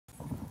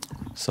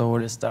So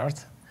let's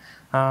start.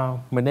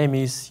 My name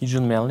is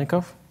Eugene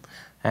Melnikov,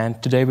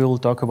 and today we will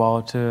talk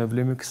about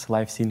Bluemix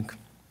Live Sync.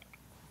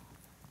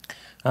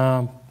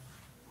 A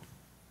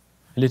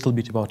little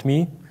bit about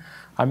me.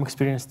 I'm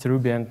experienced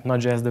Ruby and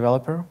Node.js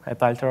developer at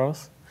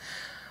Altoros.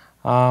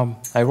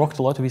 I worked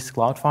a lot with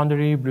Cloud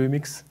Foundry,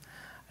 Bluemix,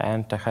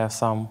 and I have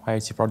some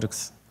IoT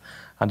projects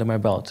under my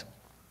belt.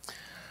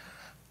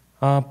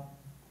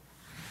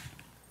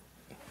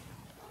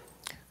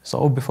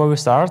 So before we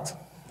start,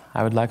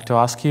 I would like to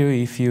ask you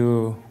if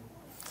you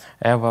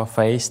ever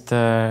faced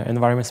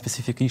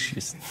environment-specific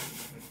issues.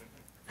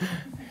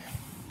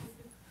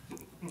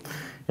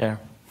 Yeah.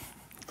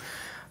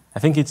 I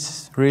think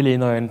it's really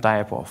annoying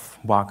type of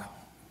bug,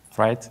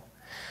 right?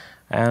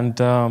 And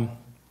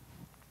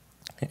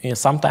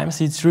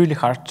sometimes it's really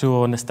hard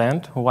to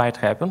understand why it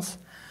happens,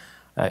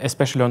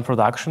 especially on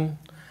production.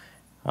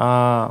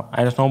 I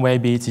don't know,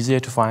 maybe it's easier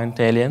to find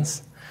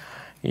aliens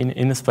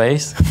in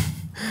space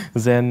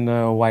than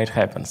why it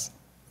happens.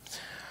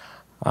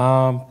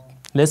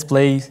 Let's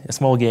play a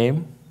small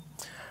game.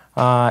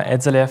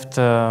 At the left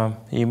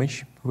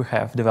image, we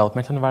have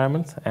development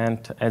environment, and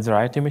at the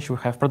right image, we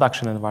have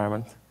production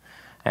environment.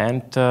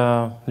 And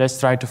let's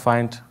try to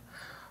find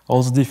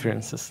all the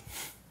differences.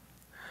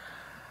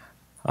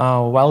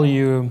 While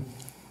you're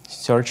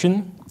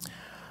searching,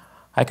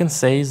 I can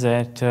say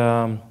that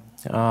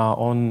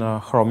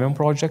on Chromium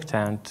project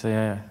and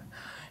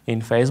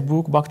in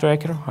Facebook bug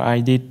tracker, I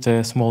did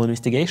a small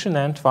investigation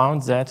and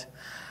found that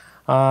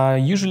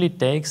usually it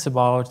takes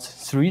about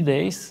 3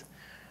 days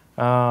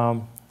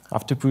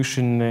after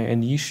pushing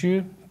an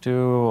issue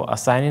to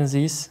assigning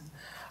this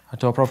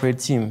to appropriate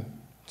team.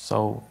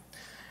 So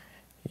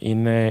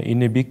in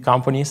a big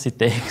companies, it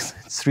takes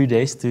 3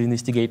 days to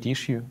investigate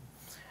issue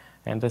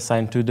and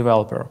assign to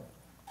developer.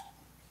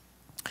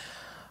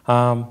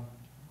 By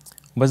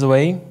the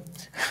way,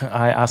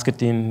 I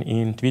asked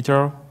in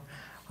Twitter,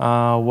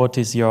 what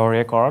is your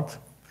record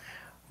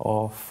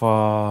of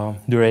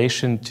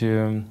duration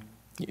to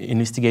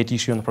investigate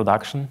issue in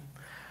production?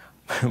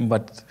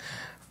 But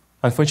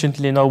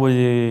unfortunately,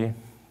 nobody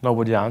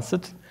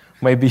answered.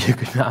 Maybe you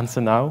can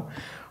answer now.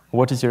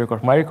 What is your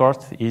record? My record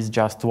is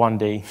just 1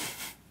 day.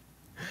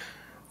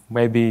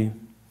 Maybe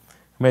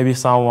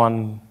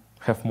someone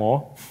have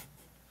more.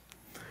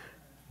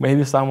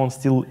 Maybe someone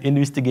still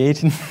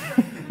investigating.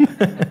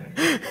 For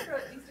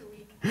at least a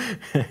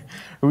week.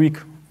 A week.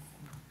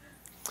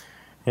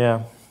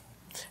 Yeah.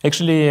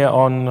 Actually,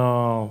 on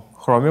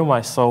Chromium,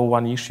 I saw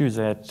one issue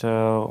that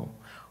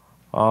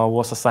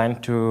was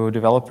assigned to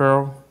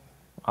developer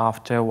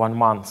after 1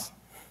 month.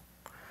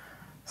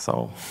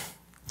 So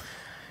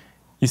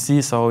you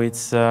see, so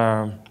it's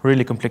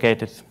really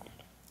complicated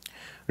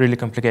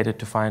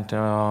to find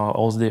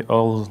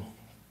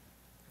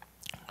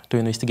to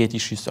investigate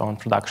issues on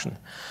production.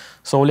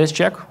 So let's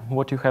check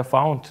what you have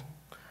found.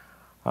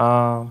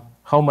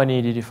 How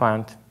many did you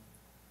find?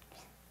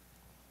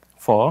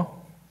 4?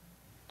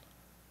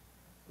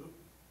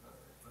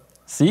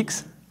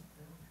 6?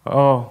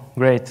 Oh,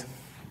 great!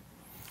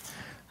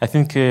 I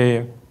think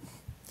you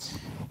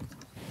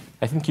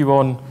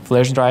won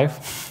flash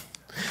drive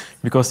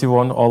because you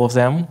won all of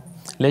them.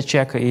 Let's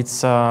check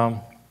its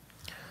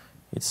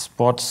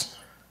spots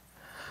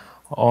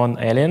on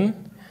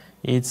alien.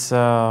 Its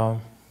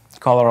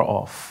color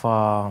of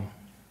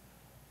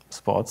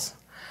spots.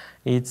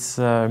 It's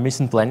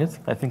missing planet.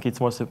 I think it's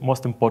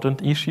most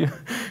important issue.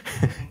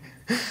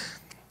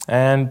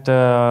 And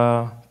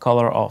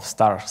color of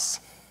stars.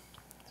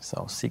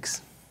 So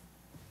 6.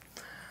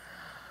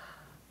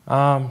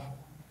 To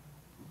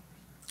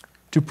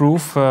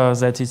prove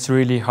that it's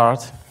really hard,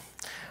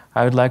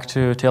 I would like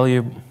to tell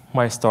you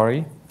my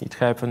story. It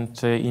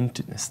happened in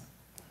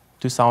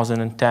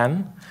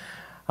 2010.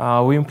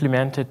 We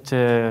implemented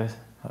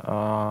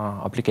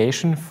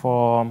application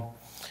for,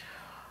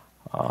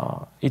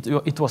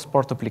 it was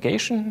sport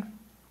application.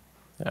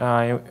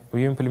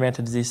 We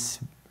implemented this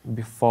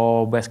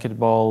before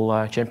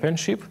basketball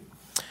championship.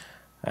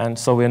 And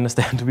so we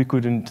understand we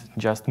couldn't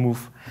just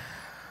move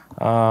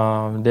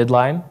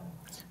deadline.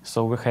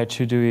 So we had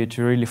to do it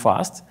really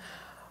fast.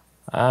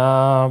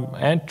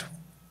 And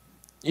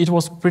it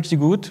was pretty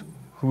good.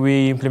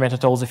 We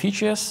implemented all the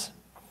features.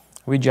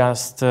 We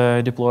just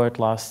deployed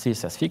last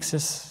CSS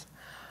fixes.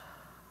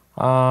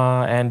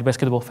 And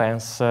basketball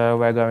fans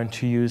were going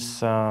to use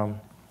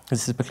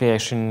this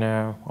application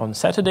on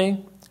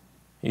Saturday.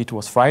 It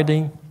was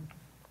Friday.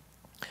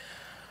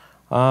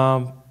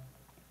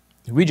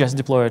 We just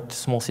deployed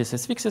small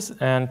CSS fixes,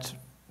 and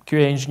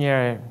QA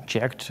engineer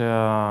checked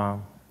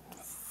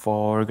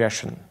for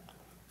regression,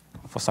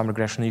 for some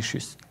regression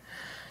issues.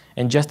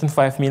 And just in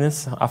 5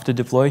 minutes after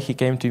deploy, he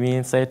came to me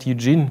and said,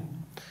 Eugene,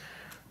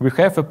 we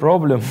have a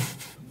problem.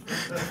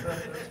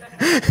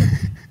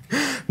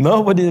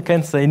 Nobody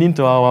can sign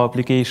into our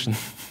application.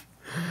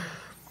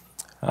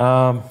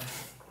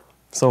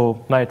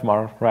 So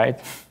nightmare, right?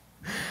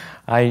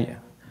 I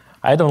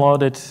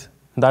downloaded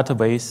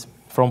database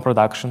from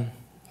production,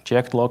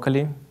 checked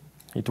locally,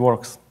 it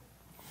works.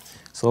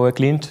 So I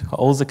cleaned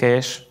all the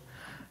cache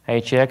I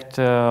checked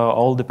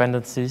all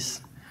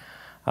dependencies.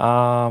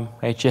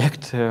 I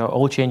checked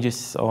all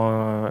changes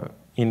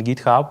in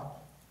GitHub,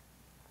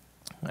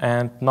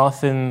 and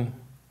nothing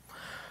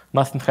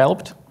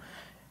helped.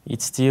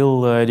 It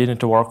still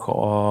didn't work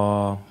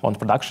on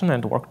production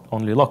and worked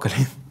only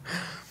locally.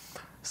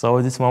 So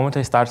at this moment,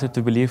 I started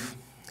to believe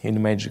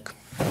in magic.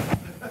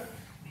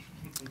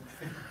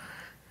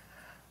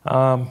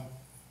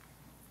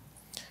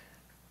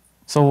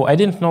 So I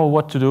didn't know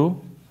what to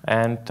do,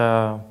 and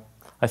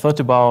I thought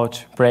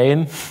about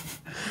praying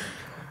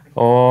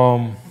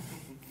or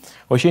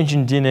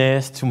changing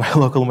DNS to my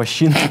local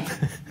machine.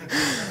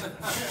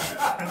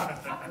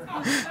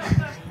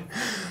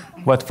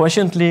 But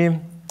fortunately,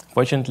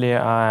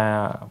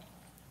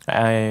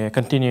 I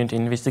continued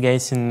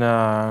investigating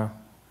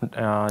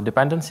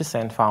dependencies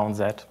and found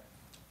that,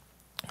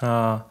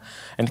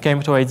 and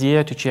came to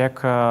idea to check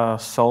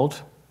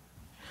salt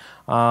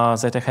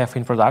that I have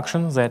in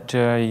production that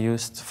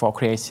used for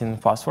creating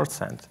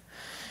passwords, and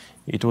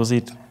it was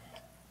it.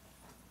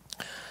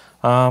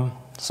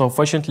 So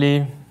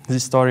fortunately,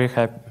 this story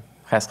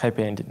has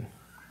happy ending.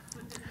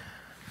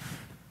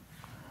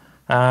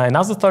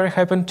 Another story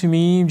happened to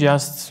me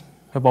just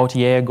about a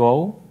year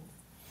ago.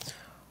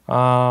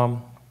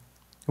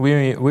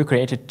 We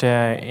created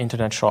an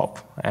internet shop,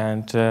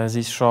 and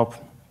this shop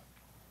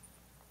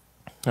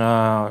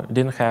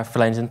didn't have a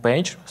landing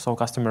page, so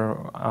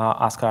customer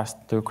asked us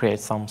to create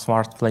some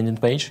smart landing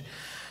page.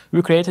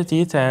 We created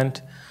it,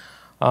 and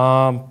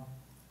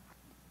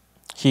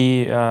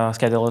he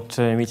scheduled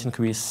a meeting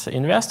with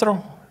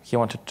investor. He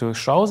wanted to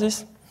show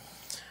this.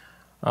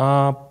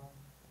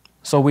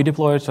 So we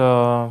deployed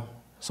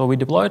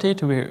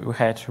it. We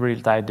had a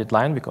really tight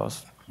deadline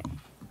because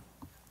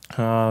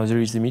there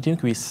is a meeting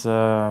with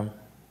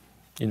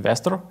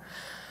investor.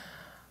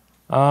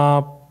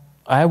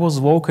 I was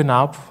woken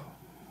up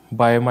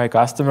by my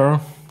customer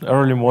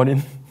early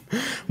morning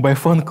by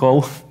phone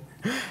call,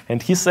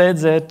 and he said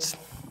that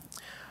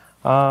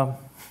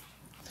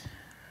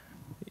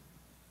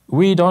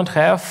we don't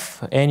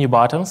have any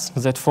buttons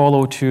that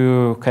follow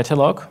to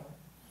catalog,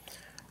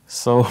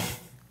 so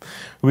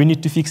we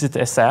need to fix it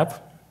ASAP.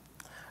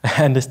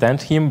 I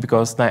understand him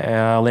because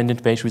a landing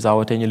page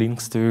without any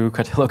links to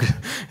catalog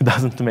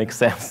doesn't make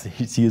sense.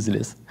 It's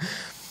useless.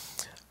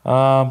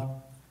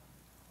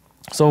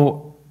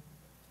 So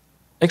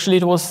actually,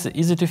 it was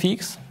easy to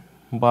fix,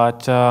 but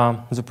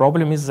the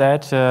problem is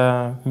that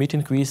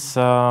meeting with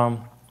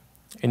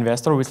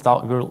investor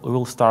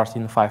will start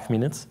in 5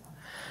 minutes,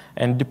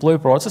 and deploy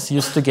process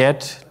used to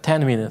get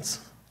 10 minutes.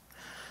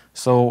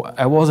 So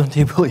I wasn't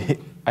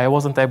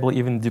able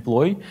even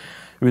deploy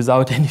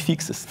without any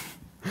fixes.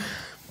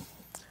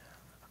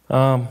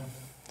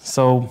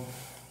 So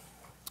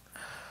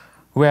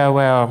we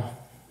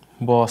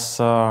both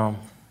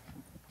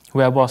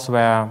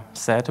were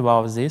sad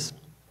about this,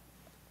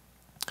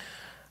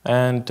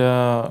 and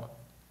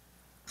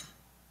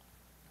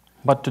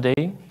but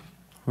today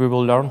we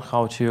will learn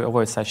how to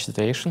avoid such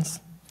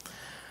situations,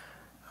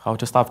 how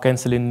to stop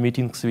canceling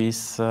meetings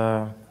with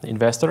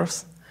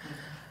investors,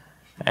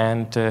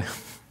 and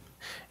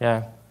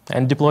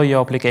and deploy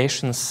your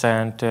applications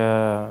and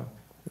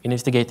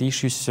investigate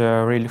issues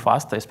really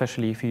fast,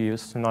 especially if you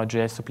use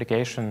Node.js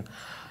application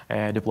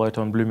deployed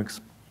on Bluemix.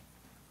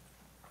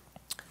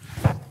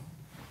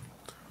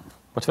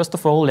 But first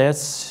of all,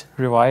 let's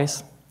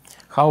revise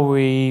how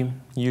we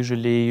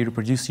usually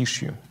reproduce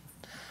issue.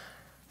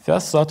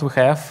 First thought we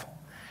have,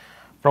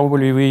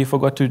 probably we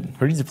forgot to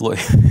redeploy.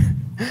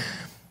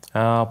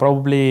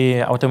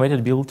 Probably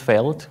automated build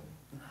failed.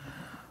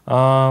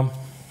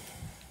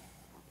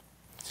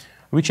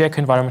 We check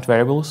environment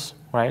variables,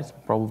 right?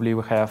 Probably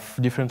we have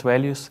different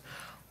values.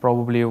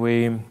 Probably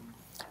we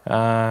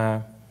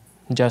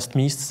just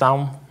missed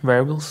some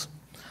variables.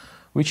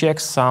 We check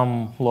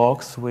some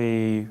logs.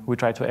 We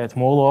try to add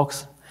more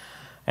logs.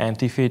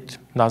 And if it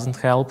doesn't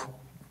help,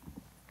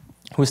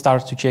 we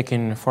start to check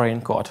in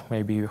foreign code.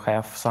 Maybe you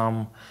have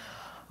some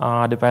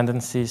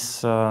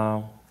dependencies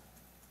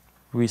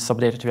with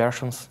updated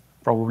versions.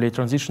 Probably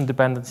transition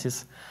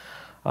dependencies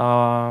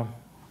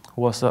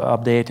was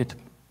updated.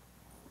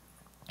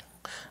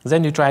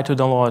 Then you try to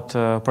download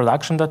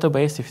production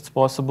database if it's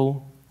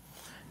possible.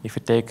 If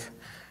it takes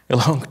a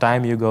long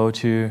time, you go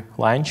to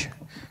lunch,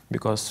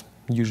 because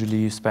usually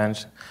you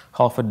spend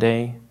half a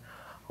day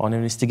on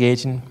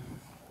investigating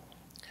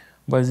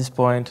by this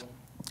point.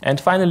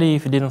 And finally,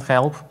 if it didn't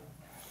help,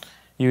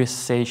 you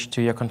SSH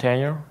to your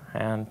container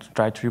and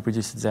try to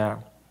reproduce it there.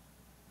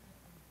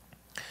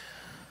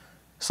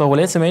 So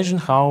let's imagine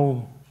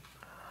how,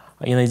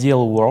 in an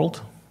ideal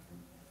world,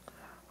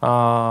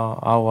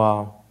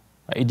 our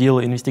ideal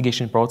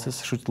investigation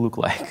process should look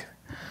like.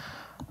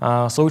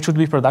 So it should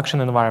be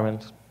production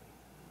environment,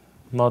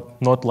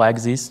 not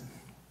like this,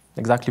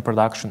 exactly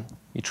production.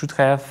 It should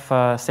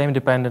have same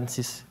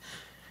dependencies.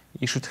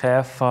 It should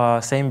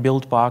have same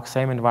build pack,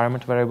 same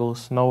environment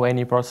variables, no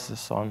any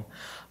processes on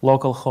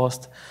local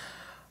host,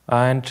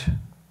 and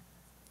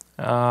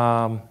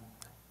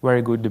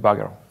very good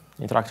debugger,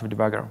 interactive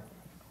debugger.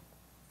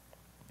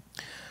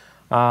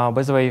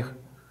 By the way,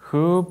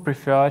 who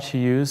prefer to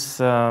use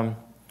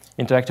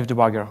interactive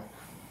debugger?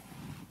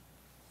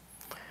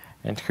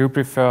 And who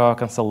prefer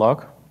console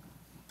log?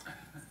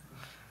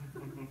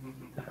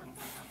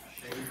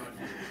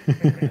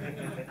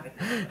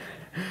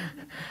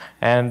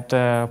 And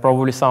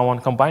probably someone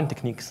combine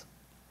techniques.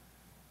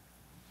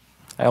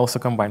 I also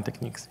combine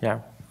techniques, yeah.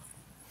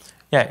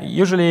 Yeah,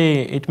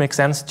 usually it makes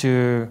sense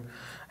to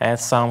add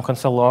some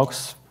console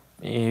logs.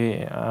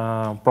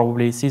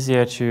 Probably it's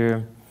easier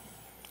to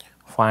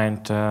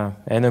find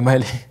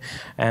anomaly.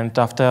 And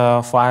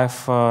after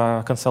 5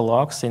 console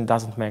logs, it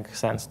doesn't make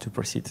sense to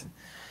proceed.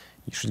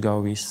 You should go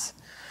with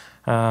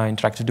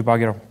interactive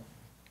debugger.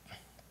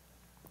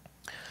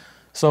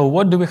 So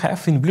what do we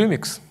have in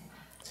Bluemix?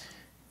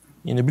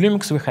 In the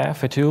Bluemix, we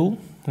have a tool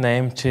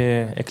named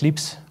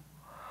Eclipse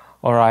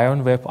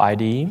Orion Web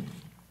IDE.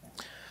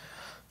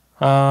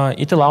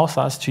 It allows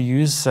us to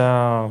use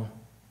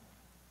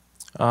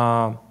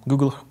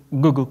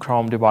Google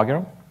Chrome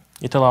debugger.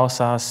 It allows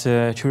us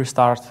to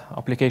restart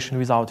application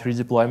without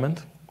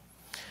redeployment.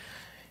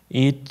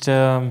 It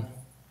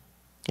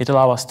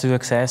allows us to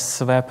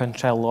access web and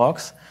shell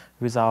logs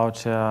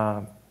without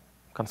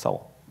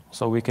console.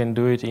 So we can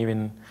do it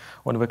even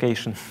on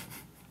vacation.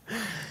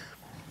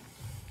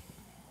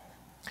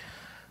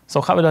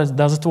 So how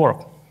does it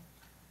work?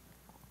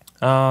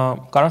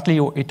 Currently,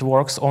 it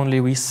works only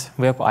with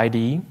Web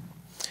IDE.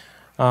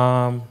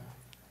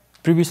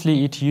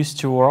 Previously, it used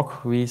to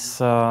work with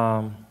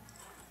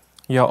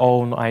your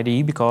own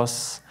IDE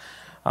because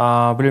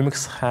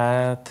Bluemix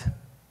had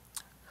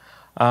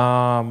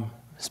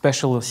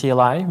special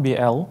CLI,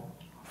 BL,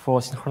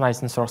 for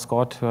synchronizing source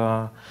code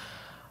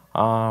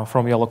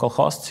from your local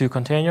host to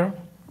container.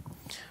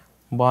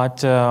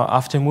 But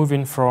after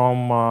moving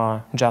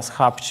from just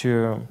hub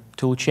to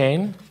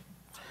toolchain,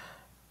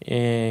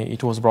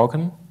 it was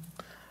broken.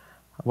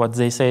 What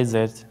they say is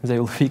that they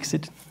will fix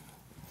it.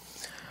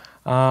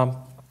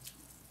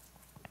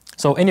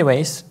 So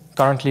anyways,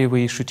 currently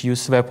we should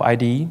use Web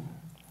IDE.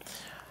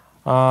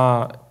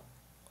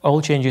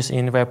 All changes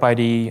in Web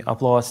IDE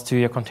uploads to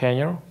your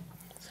container.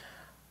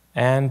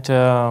 And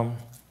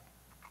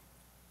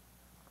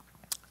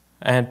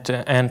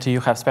you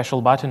have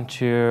special button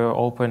to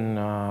open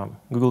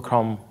Google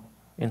Chrome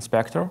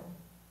Inspector.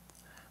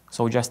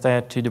 So just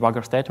add to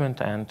debugger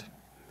statement, and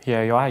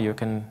here you are. You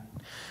can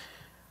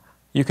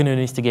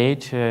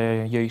investigate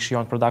your issue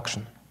on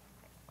production.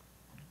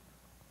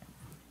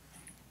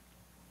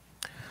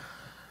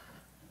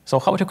 So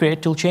how to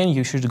create toolchain?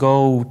 You should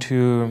go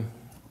to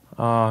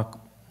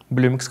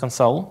Bluemix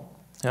console,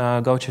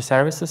 go to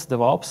Services,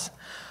 DevOps,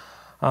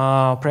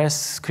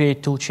 press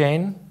Create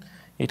Toolchain.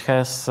 It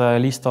has a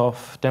list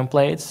of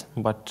templates,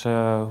 but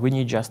we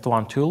need just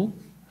one tool.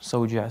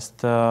 So just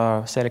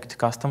select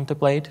Custom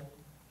Template,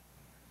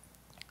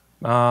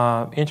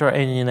 enter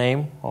any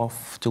name of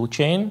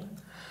toolchain,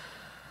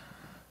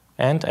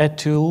 and add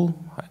tool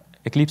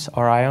Eclipse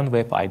Orion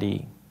Web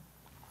IDE.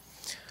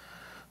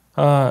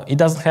 It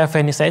doesn't have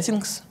any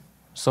settings,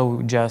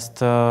 so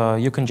just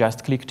you can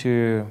just click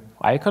to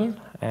icon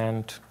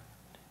and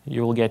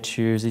you will get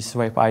to this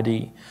Web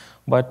IDE.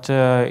 But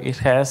it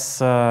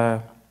has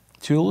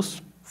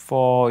tools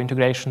for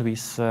integration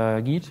with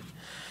Git.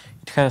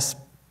 It has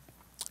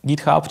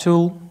GitHub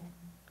tool.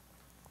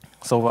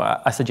 So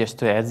I suggest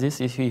to add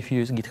this. If you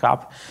use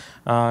GitHub,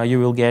 you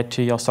will get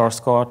your source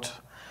code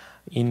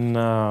in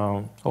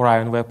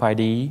Orion Web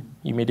IDE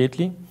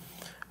immediately.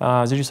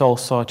 There is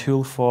also a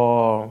tool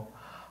for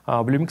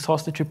Bluemix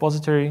hosted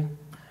repository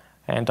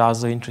and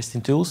other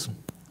interesting tools.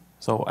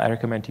 So I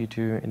recommend you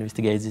to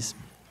investigate this.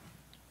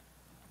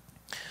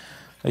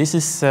 This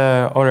is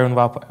Orion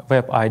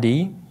Web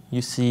IDE.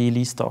 You see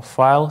list of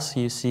files.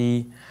 You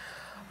see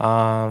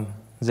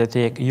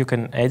that you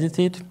can edit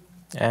it,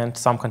 and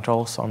some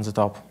controls on the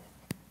top.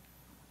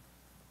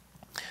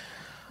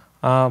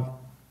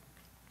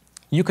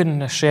 You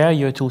can share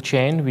your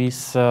toolchain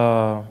with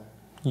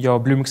your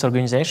Bluemix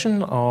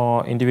organization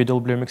or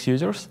individual Bluemix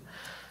users,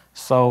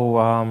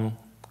 so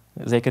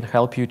they can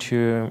help you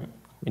to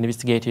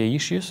investigate your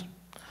issues.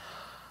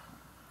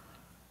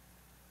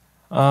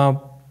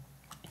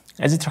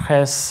 Editor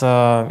has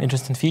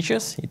interesting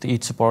features.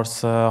 It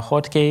supports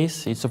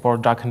hotkeys. It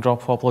supports drag and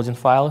drop for uploading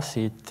files.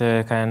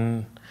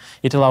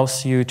 It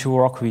allows you to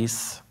work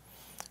with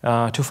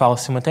 2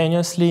 files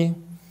simultaneously.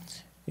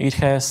 It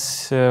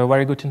has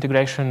very good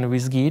integration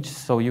with Git,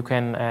 so you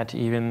can add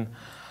even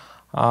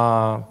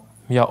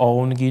your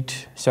own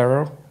Git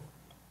server.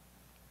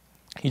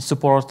 It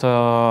supports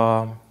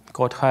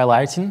code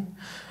highlighting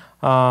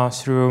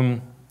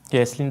through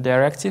ESLint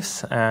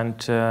directives, and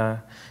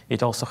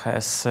it also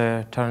has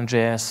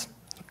turn.js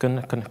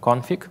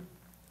config.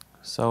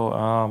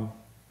 So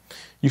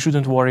you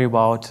shouldn't worry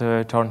about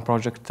turn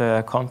project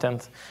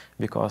content,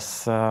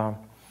 because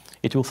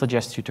it will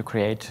suggest you to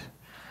create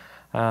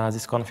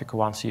this config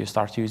once you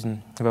start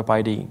using Web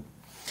IDE.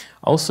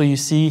 Also, you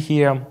see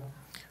here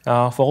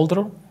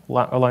folder,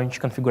 launch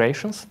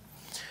configurations.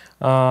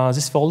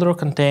 This folder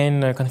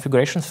contains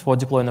configurations for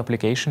deploying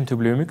application to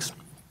Bluemix.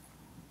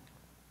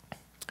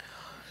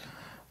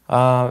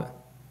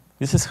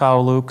 This is how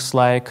it looks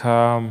like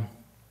a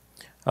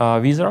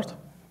wizard.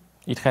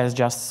 It has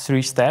just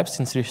 3 steps.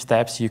 In 3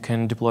 steps, you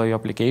can deploy your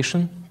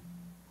application.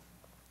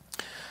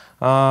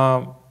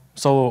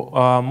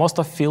 Most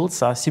of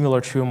fields are similar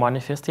to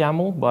manifest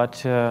YAML,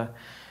 but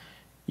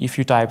if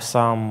you type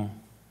some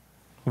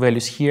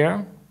values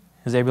here,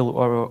 they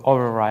will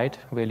override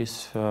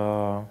values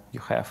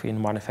you have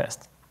in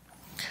manifest.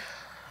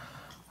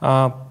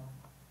 On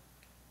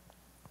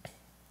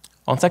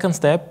second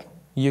step,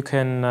 you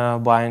can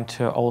bind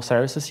all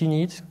services you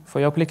need for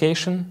your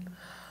application.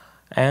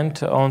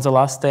 And on the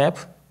last step,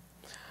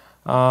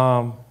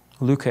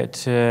 look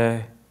at,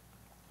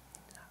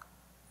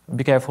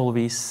 be careful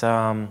with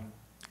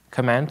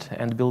command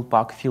and build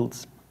pack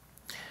fields.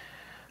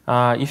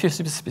 If you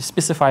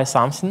specify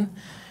something,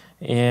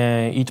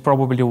 it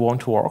probably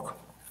won't work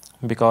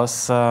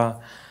because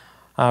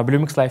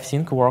Bluemix Live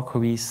Sync works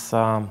with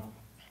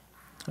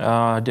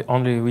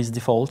only with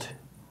default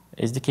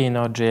SDK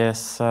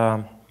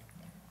Node.js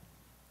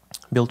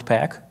build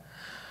pack.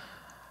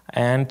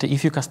 And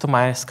if you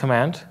customize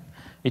command,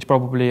 it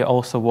probably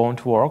also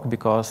won't work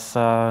because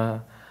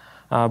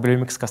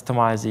Bluemix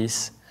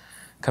customizes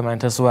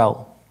command as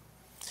well.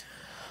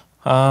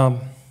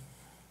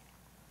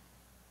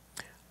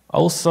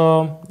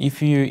 Also,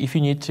 if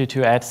you need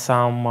to add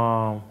some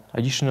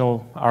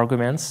additional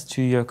arguments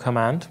to your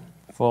command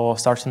for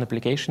starting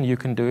application, you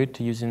can do it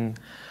using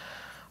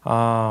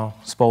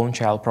spawn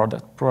child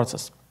product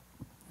process.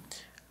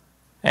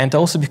 And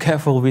also be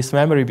careful with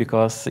memory,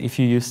 because if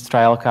you use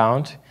trial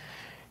count,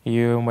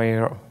 you may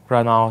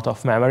run out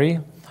of memory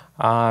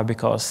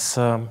because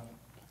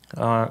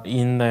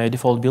in the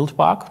default build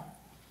pack,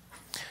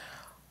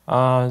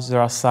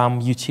 there are some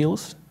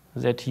utils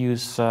that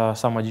use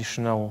some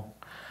additional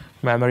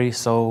memory,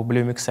 so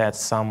Bluemix adds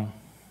some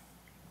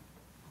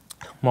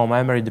more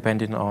memory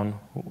depending on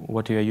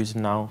what you are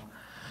using now.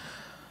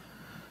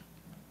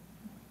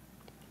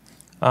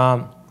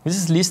 This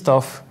is a list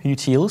of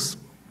utils.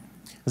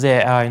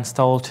 They are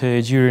installed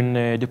during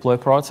the deploy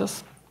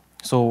process,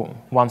 so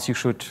once you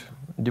should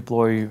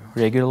deploy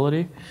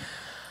regularly.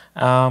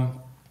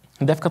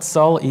 Dev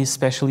console is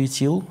special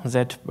util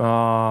that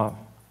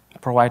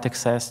provide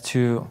access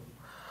to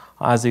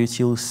other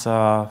utils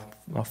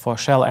for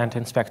shell and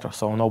inspector,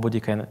 so nobody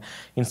can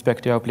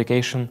inspect your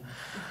application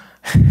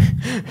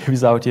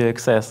without your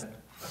access,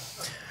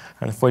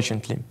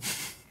 unfortunately.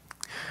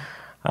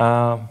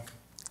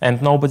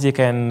 And nobody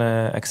can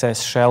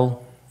access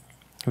shell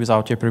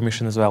without your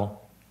permission as well.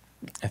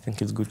 I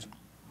think it's good.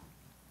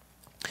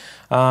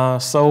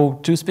 So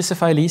to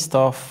specify list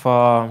of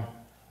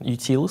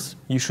utils,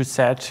 you should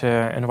set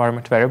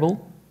environment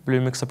variable,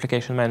 Bluemix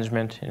application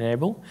management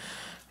enable.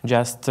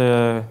 Just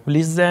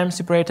list them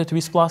separated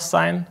with plus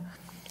sign.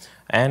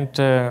 And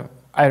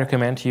I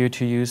recommend you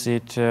to use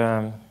it,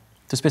 to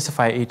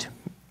specify it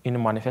in a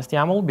manifest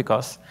YAML,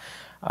 because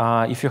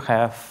if you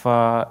have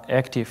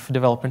active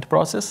development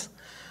process,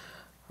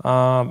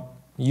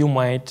 you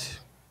might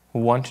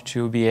want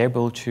to be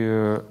able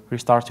to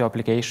restart your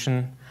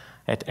application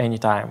at any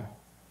time.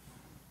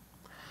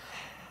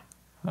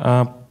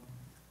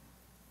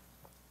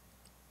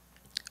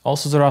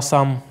 Also, there are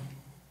some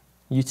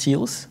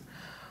utils.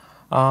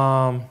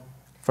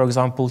 For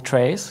example,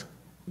 trace.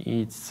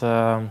 It's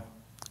a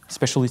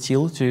special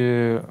util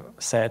to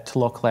set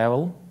lock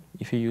level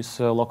if you use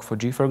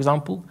log4j, for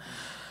example.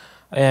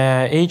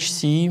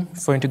 HC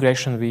for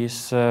integration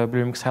with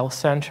Bluemix Health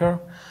Center.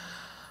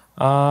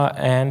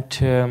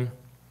 And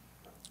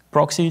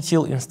proxy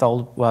util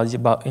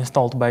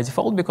installed by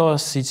default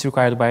because it's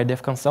required by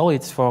dev console.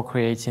 It's for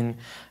creating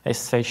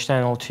SSH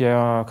channel to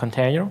your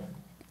container.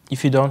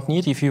 If you don't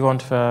need, if you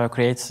want to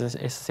create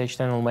SSH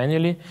channel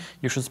manually,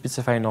 you should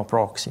specify no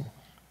proxy.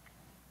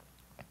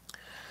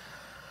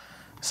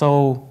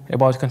 So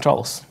about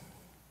controls.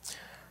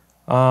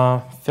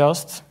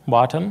 First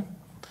button,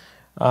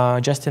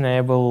 just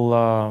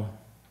enable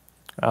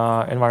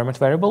environment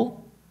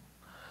variable,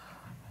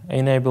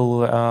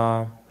 enable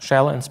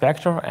shell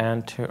inspector,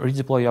 and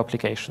redeploy your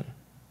application.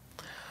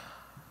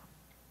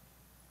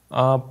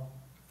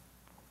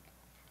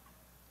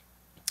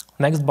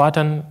 Next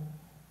button,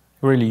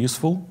 really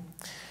useful.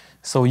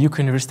 So you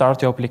can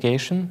restart your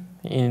application.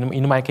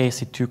 In my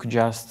case, it took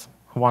just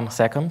 1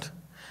 second.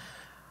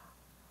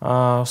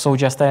 So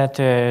just add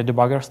a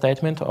debugger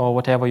statement or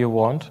whatever you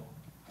want.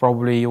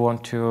 Probably you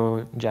want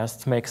to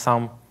just make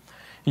some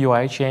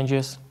UI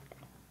changes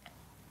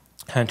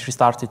and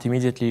restart it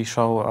immediately,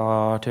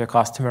 show to your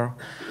customer.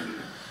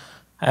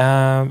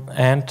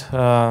 And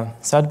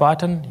third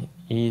button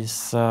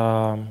is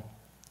for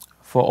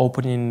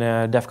opening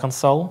dev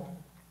console.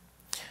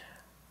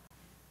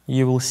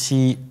 You will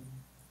see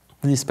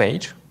this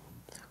page.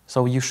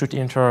 So you should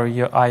enter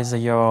either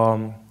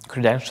your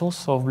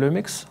credentials of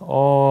Bluemix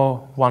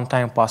or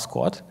one-time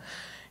passcode.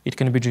 It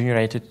can be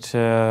generated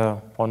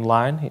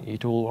online.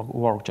 It will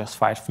work just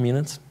 5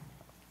 minutes.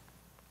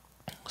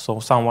 So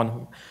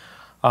someone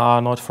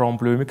not from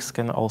Bluemix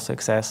can also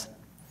access.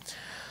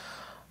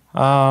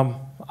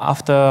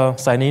 After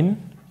sign in,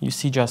 you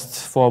see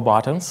just 4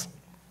 buttons.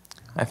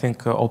 I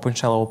think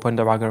OpenShell,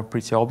 OpenDebug are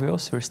pretty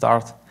obvious.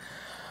 Restart.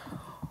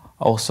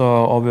 Also,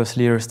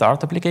 obviously,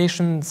 restart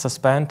application.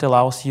 Suspend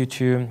allows you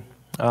to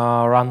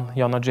run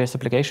your Node.js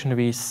application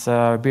with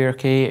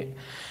BRK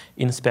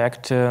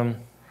inspect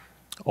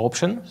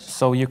option,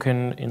 so you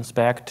can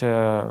inspect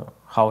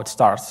how it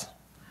starts.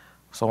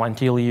 So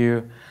until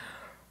you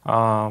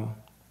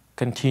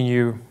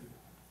continue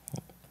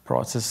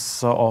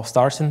process of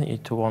starting,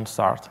 it won't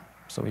start.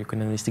 So you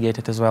can investigate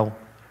it as well.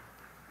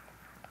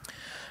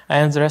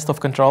 And the rest of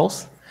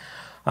controls.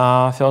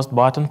 First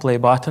button, play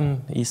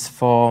button, is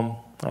for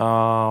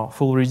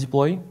full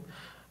redeploy.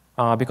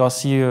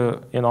 Because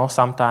you know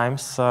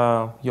sometimes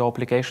your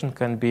application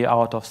can be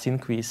out of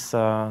sync with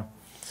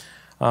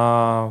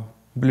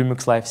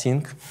Bluemix Live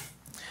Sync,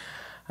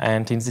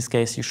 and in this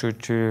case you should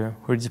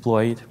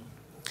redeploy it.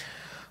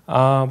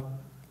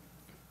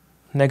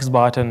 Next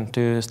button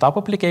to stop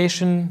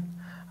application.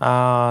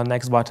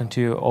 Next button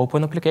to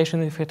open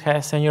application if it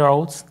has any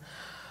routes.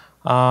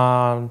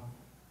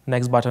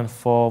 Next button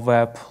for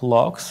web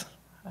logs,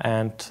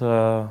 and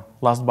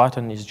last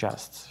button is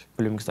just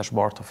Bluemix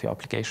dashboard of your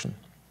application.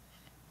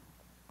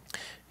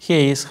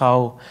 Here is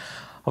how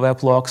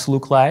web logs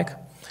look like.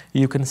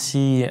 You can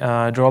see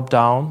drop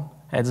down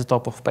at the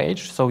top of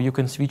page, so you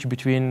can switch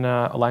between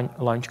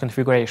launch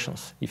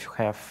configurations. If you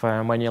have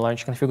many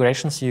launch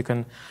configurations, you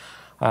can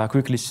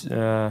quickly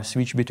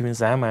switch between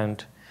them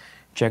and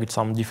check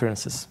some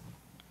differences.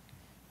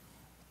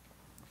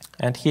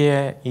 And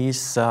here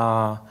is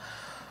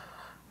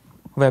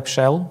web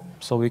shell,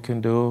 so we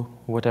can do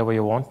whatever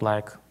you want,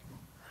 like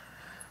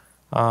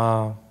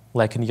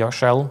in your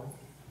shell,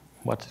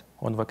 but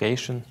on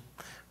vacation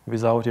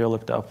without your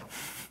laptop.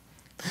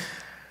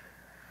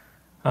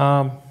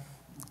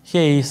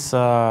 Here is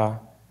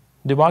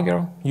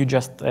debugger. You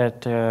just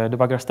add a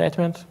debugger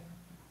statement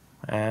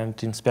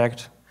and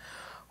inspect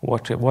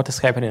what is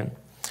happening.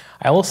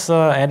 I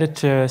also added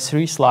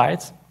 3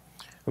 slides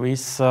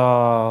with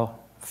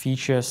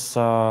features,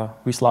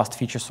 with last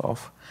features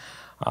of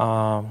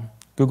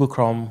Google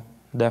Chrome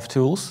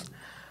DevTools.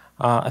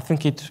 I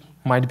think it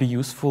might be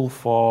useful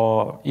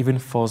even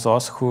for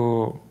those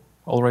who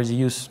already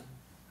use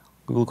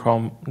Google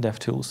Chrome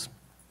DevTools.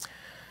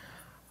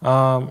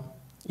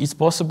 It's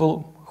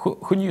possible.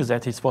 Who knew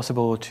that it's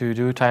possible to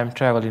do time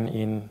traveling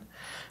in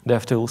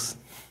DevTools?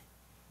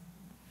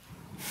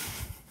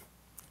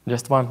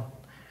 Just one.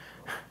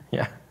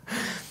 Yeah.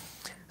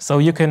 So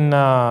you can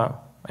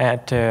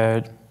add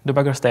a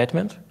debugger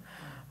statement,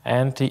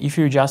 and if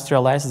you just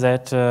realize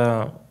that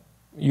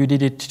you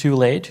did it too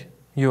late,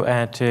 you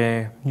add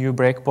a new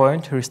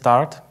breakpoint,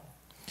 restart,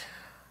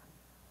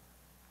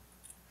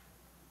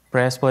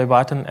 press play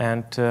button,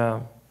 and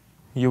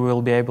you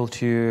will be able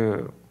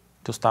to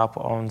stop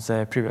on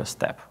the previous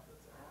step.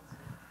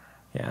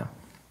 Yeah.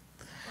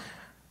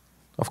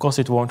 Of course,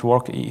 it won't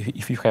work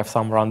if you have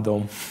some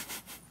random.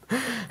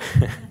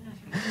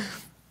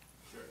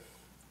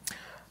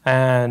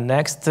 And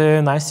next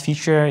nice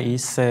feature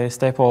is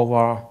step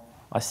over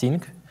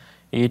async.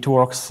 It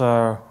works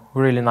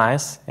really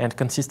nice and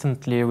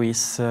consistently with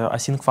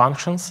async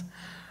functions.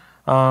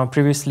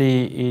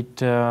 Previously,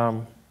 it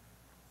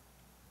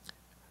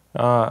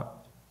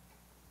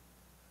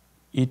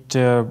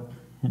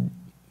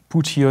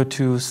put you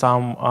to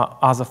some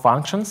other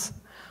functions,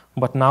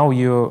 but now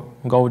you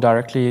go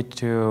directly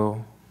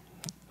to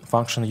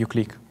function you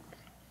click.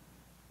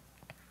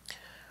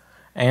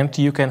 And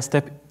you can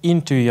step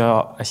into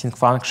your async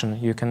function.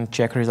 You can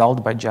check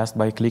result just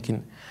by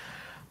clicking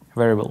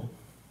variable.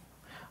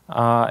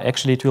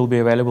 Actually, it will be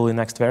available in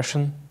next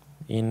version,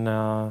 in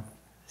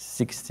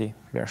 60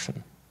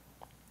 version.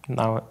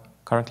 Now,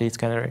 currently it's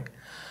canary.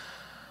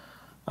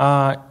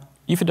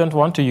 If you don't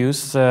want to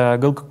use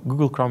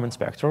Google Chrome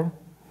Inspector,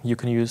 you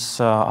can use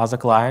other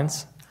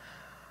clients.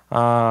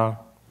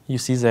 You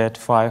see that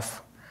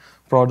 5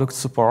 products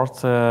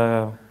support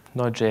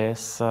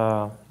Node.js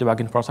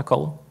debugging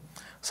protocol.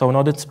 So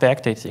Node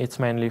Inspect, it's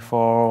mainly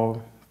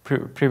for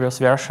previous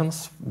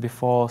versions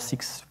before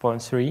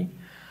 6.3.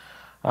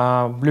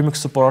 Bluemix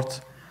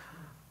support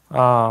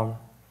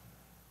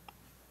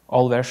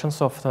all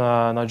versions of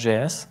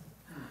Node.js.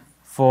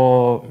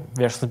 For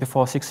versions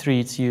before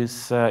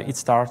 6.3, it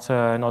starts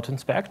Node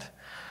Inspect,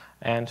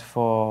 and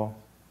for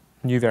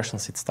new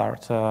versions, it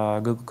starts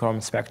Google Chrome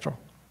Inspector.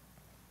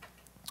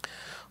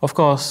 Of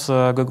course,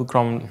 Google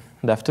Chrome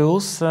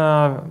DevTools,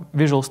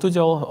 Visual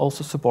Studio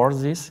also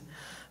supports this.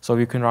 So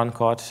you can run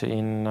code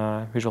in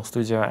Visual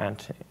Studio and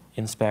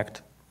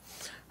inspect.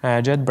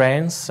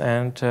 JetBrains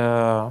and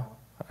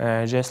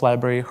JS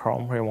library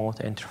Chrome remote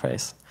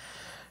interface.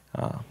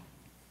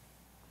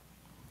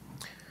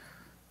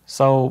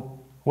 So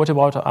what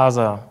about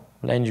other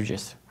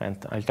languages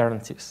and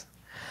alternatives?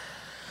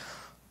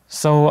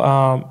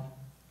 So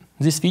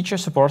this feature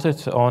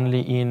supported only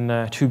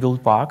in 2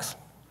 build packs.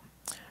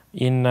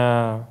 In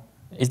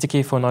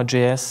SDK for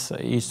Node.js,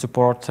 it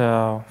supports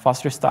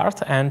fast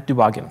restart and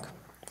debugging.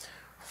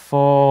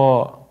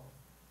 For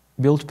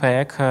build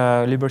pack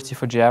Liberty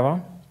for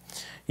Java,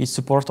 it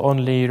supports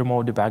only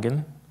remote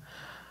debugging.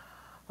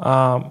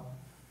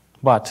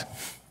 But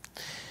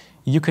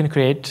you can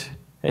create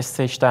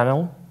SSH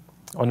tunnel.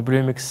 On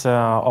Bluemix,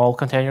 all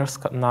containers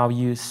now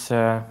use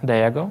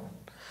Diego.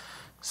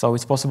 So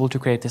it's possible to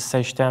create a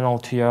SSH tunnel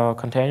to your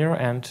container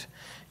and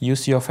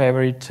use your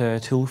favorite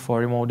tool for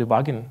remote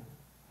debugging.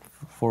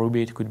 For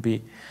Ruby, it could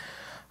be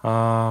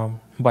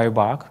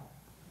Bug.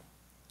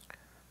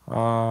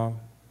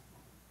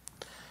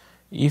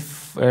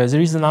 If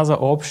there is another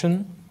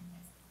option,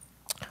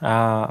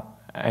 I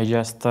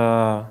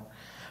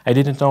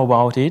didn't know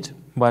about it,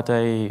 but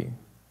I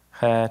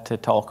had a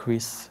talk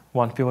with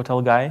one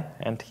Pivotal guy,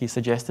 and he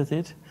suggested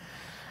it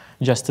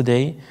just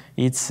today.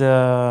 It's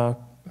a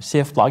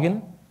CF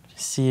plugin,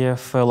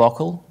 CF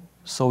local,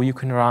 so you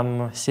can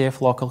run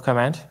CF local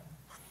command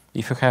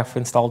if you have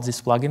installed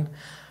this plugin,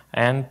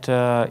 and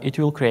it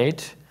will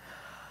create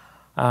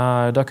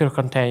a Docker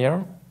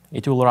container.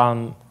 It will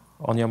run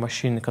on your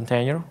machine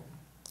container,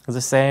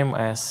 the same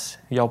as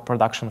your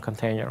production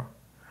container.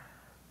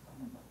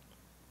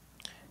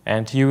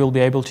 And you will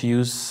be able to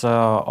use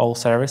all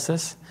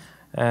services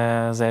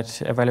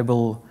that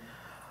available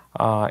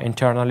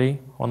internally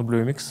on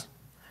Bluemix.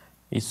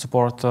 It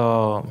supports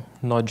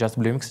not just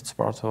Bluemix, it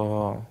supports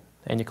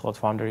any Cloud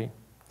Foundry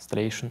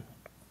installation.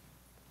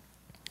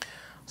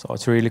 So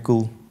it's really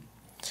cool.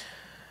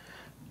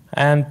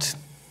 And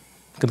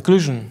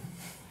conclusion,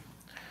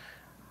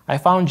 I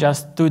found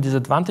just 2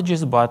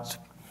 disadvantages, but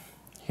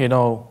you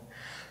know,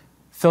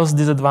 first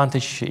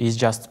disadvantage is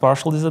just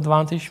partial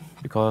disadvantage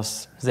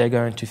because they're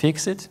going to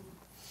fix it.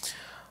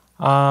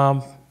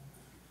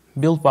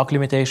 Build pack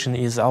limitation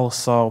is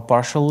also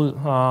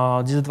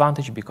partial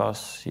disadvantage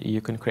because you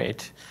can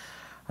create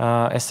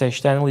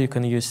SSH tunnel, you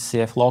can use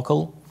CF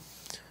local,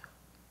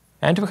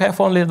 and we have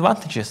only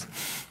advantages.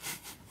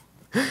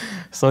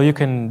 So you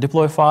can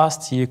deploy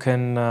fast, you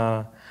can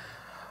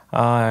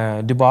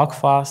debug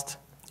fast,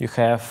 you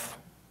have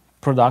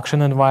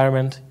production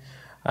environment,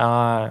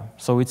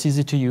 so it's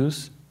easy to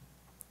use.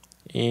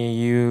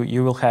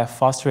 You will have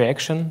fast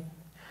reaction,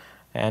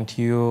 and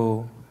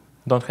you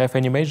don't have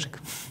any magic.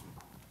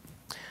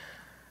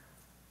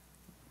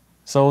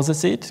 So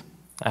that's it.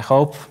 I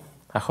hope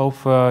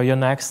your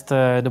next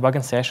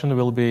debugging session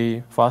will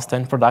be fast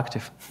and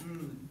productive.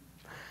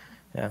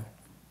 Yeah.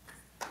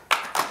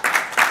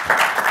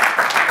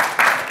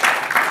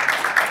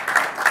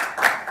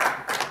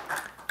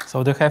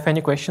 So do you have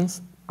any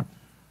questions?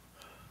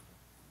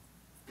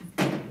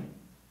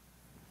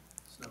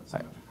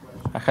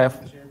 I have.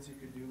 Is there any chance you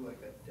could do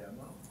like a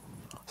demo?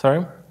 Sorry?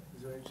 Is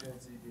there any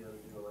chance you'd be able to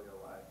do like a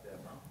live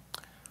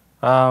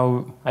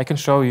demo? I can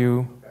show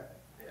you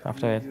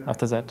Okay. Yeah,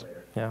 after that.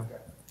 later. Yeah. Okay.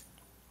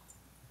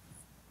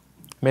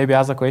 Maybe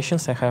other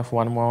questions? I have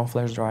one more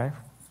flash drive.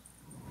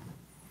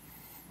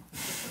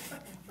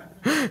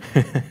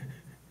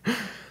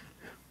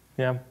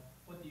 Yeah.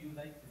 What do you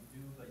like to do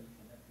but you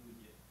cannot do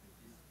yet with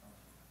this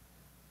function?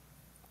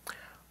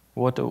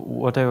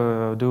 What I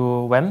will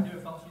do when? Is there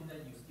a function that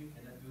you still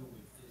cannot do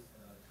with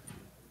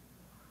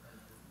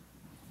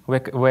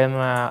this? When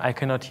I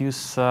cannot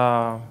use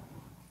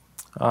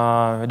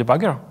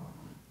debugger?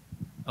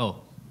 Oh.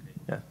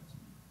 Yeah.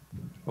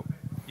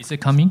 Is it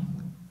coming?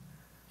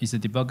 Is the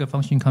debugger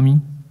function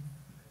coming?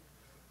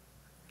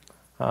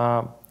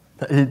 I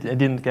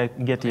didn't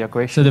get your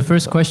question. So the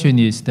first question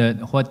is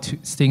that what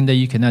thing that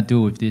you cannot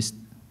do with this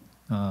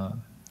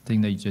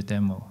thing that you just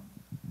demo?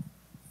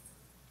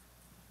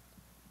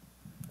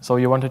 So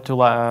you wanted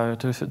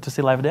to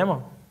see live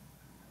demo?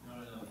 No.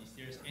 Is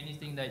there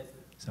anything that?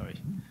 Sorry.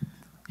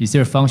 Is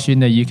there a function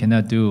that you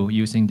cannot do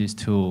using this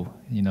tool?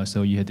 You know,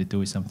 so you had to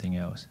do something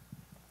else.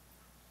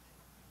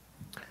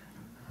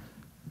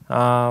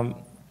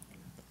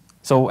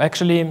 So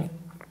actually,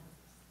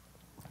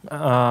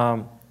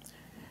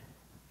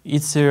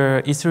 it's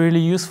really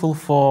useful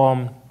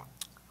for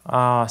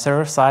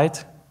server side,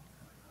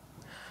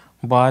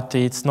 but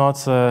it's not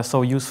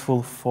so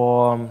useful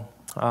for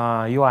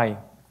UI,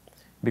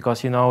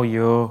 because you know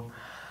you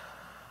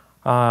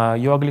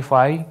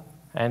uglify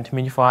and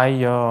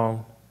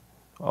minify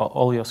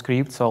all your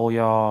scripts, all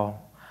your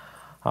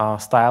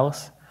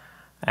styles,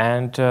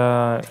 and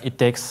it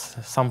takes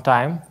some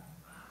time.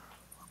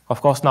 Of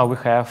course, now we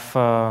have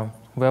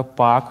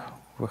Webpack.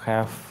 We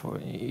have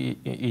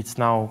it's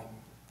now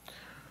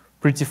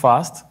pretty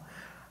fast.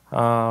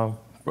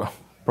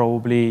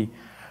 Probably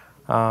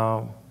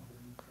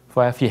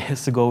 5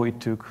 years ago, it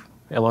took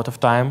a lot of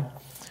time.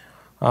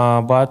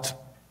 But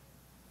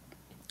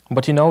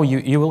you know,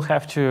 you will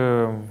have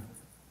to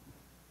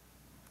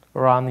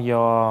run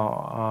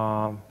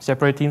your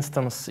separate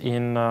instance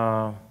in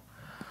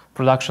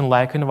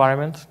production-like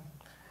environment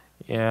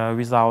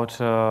without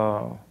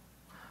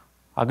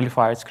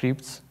uglified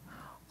scripts,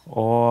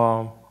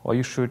 or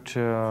you should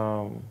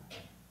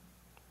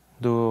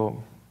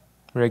do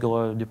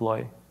regular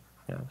deploy.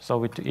 Yeah.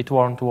 So it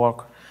won't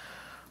work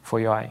for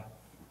UI.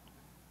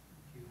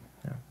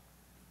 Yeah.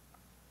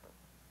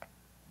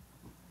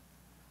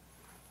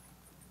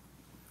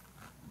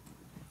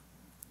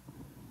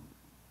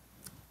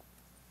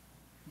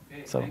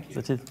 Okay, So thank you.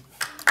 that's it.